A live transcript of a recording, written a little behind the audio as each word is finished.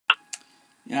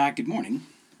Good morning.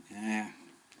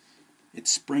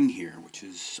 It's spring here, which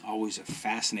is always a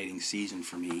fascinating season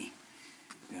for me.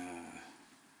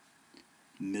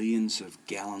 Millions of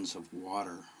gallons of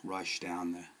water rush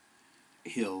down the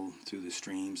hill through the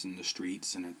streams and the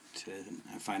streets, and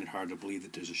I find it hard to believe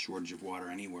that there's a shortage of water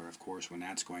anywhere, of course, when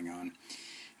that's going on.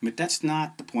 But that's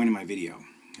not the point of my video.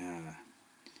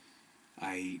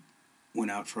 I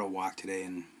went out for a walk today,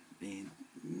 and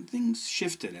things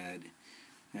shifted.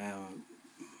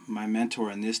 My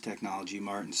mentor in this technology,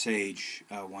 Martin Sage,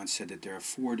 once said that there are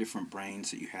 4 different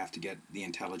brains that you have to get the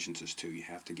intelligences to. You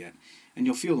have to get, and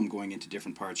you'll feel them going into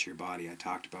different parts of your body. I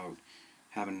talked about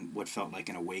having what felt like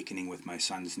an awakening with my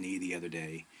son's knee the other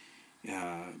day.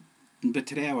 But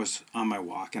today I was on my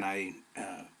walk, and I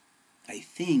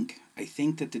think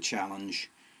that the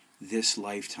challenge this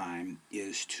lifetime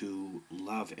is to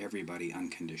love everybody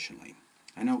unconditionally.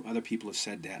 I know other people have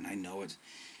said that, and I know it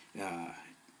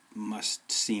must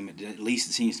seem, at least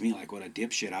it seems to me like what a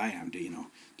dipshit I am.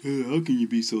 How can you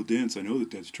be so dense? I know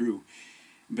that that's true.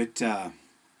 But, and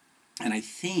I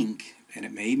think, and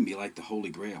it may even be like the Holy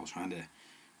Grail, trying to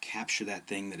capture that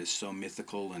thing that is so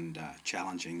mythical and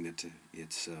challenging that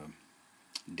it's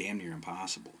damn near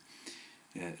impossible.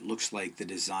 It looks like the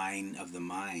design of the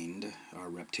mind, our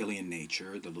reptilian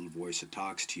nature, the little voice that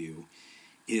talks to you,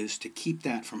 is to keep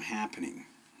that from happening.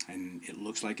 And it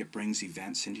looks like it brings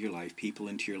events into your life, people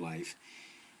into your life,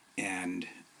 and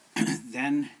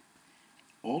then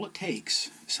all it takes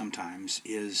sometimes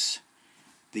is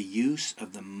the use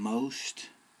of the most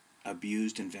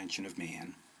abused invention of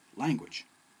man, language.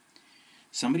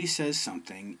 Somebody says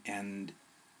something, and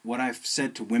what I've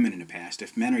said to women in the past,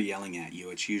 if men are yelling at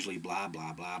you, it's usually blah,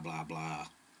 blah, blah, blah, blah.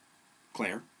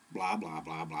 Claire, blah, blah,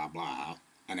 blah, blah, blah.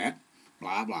 Annette,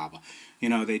 blah, blah, blah.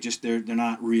 They're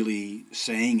not really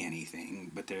saying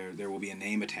anything, but there will be a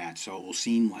name attached, so it will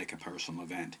seem like a personal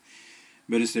event.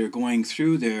 But as they're going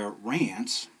through their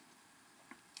rants,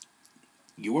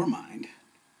 your mind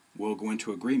will go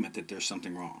into agreement that there's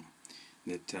something wrong,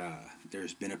 that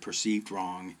there's been a perceived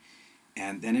wrong,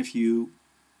 and then if you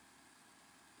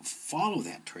follow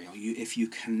that trail, if you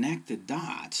connect the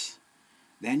dots,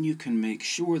 then you can make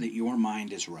sure that your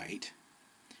mind is right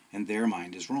and their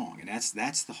mind is wrong. And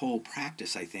that's the whole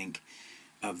practice, I think,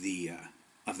 of the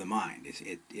mind.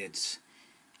 Its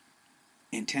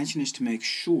intention is to make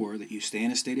sure that you stay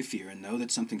in a state of fear and know that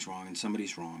something's wrong and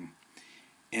somebody's wrong.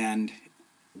 And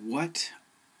what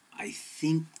I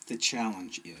think the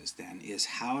challenge is then is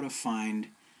how to find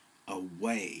a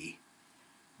way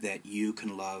that you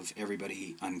can love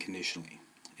everybody unconditionally.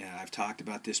 I've talked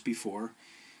about this before.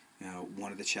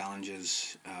 One of the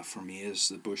challenges for me is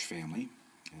the Bush family.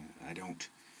 I don't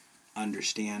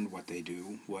understand what they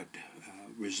do, what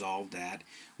resolved that.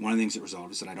 One of the things that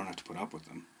resolved is that I don't have to put up with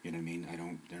them. You know what I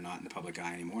mean? They're not in the public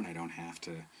eye anymore, and I don't have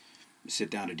to sit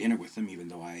down to dinner with them, even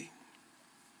though I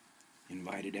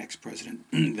invited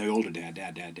ex-president, the older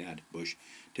dad, Bush,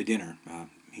 to dinner.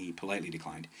 He politely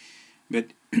declined.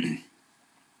 But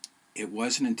it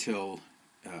wasn't until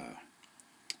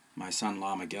my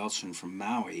son-in-law, Gelson from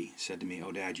Maui, said to me,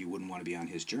 "Oh, Dad, you wouldn't want to be on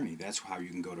his journey. That's how you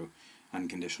can go to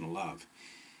unconditional love."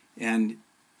 And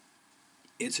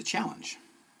it's a challenge.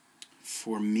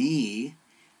 For me,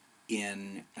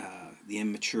 in the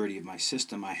immaturity of my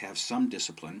system, I have some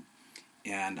discipline,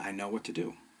 and I know what to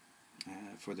do.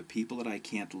 For the people that I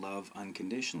can't love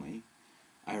unconditionally,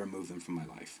 I remove them from my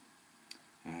life.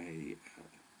 I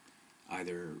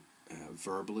either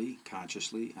verbally,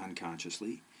 consciously,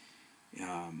 unconsciously.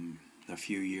 A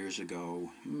few years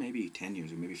ago, maybe 10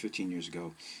 years ago, maybe 15 years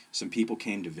ago, some people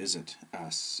came to visit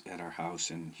us at our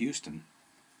house in Houston,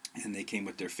 and they came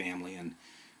with their family, and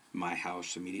my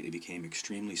house immediately became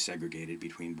extremely segregated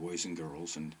between boys and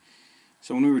girls. And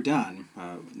so when we were done,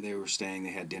 they were staying,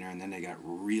 they had dinner, and then they got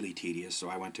really tedious, so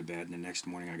I went to bed, and the next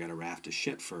morning I got a raft of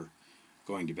shit for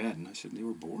going to bed, and I said, "They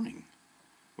were boring."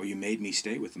 "Well, you made me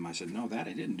stay with them." I said, "No, that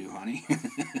I didn't do, honey."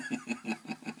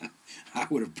 I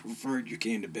would have preferred you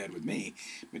came to bed with me,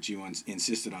 but you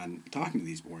insisted on talking to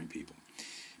these boring people.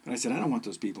 But I said, "I don't want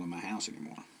those people in my house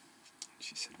anymore."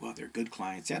 She said, "Well, they're good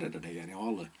clients, I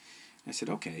said,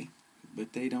 "Okay,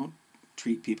 but they don't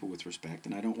treat people with respect,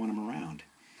 and I don't want them around."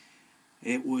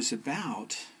 It was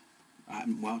about,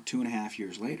 2.5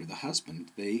 years later, the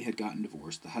husband, they had gotten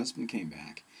divorced, the husband came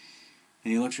back,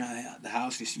 and he looked around the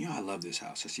house, and he said, "I love this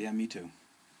house." I said, "Yeah, me too."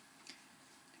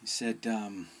 He said,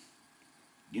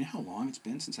 "You know how long it's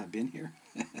been since I've been here?"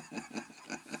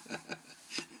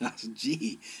 I said,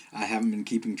 "Gee, I haven't been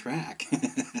keeping track."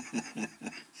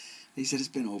 He said, "It's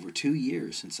been over 2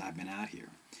 years since I've been out here."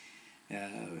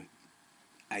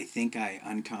 I think I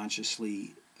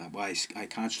unconsciously I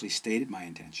consciously stated my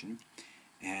intention.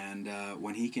 And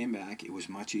when he came back, it was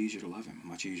much easier to love him,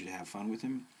 much easier to have fun with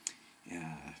him.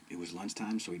 It was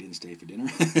lunchtime, so he didn't stay for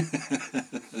dinner.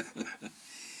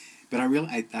 But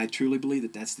I truly believe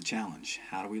that that's the challenge.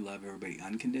 How do we love everybody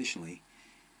unconditionally?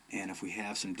 And if we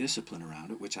have some discipline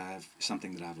around it, which I have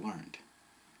something that I've learned,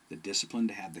 the discipline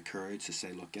to have the courage to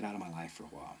say, look, get out of my life for a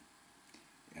while.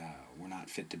 We're not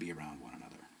fit to be around one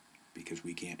another because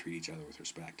we can't treat each other with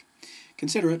respect.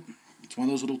 Consider it. It's one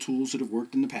of those little tools that have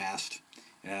worked in the past,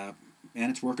 and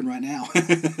it's working right now.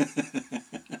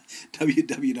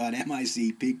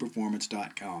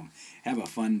 www.micpeakperformance.com. Have a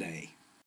fun day.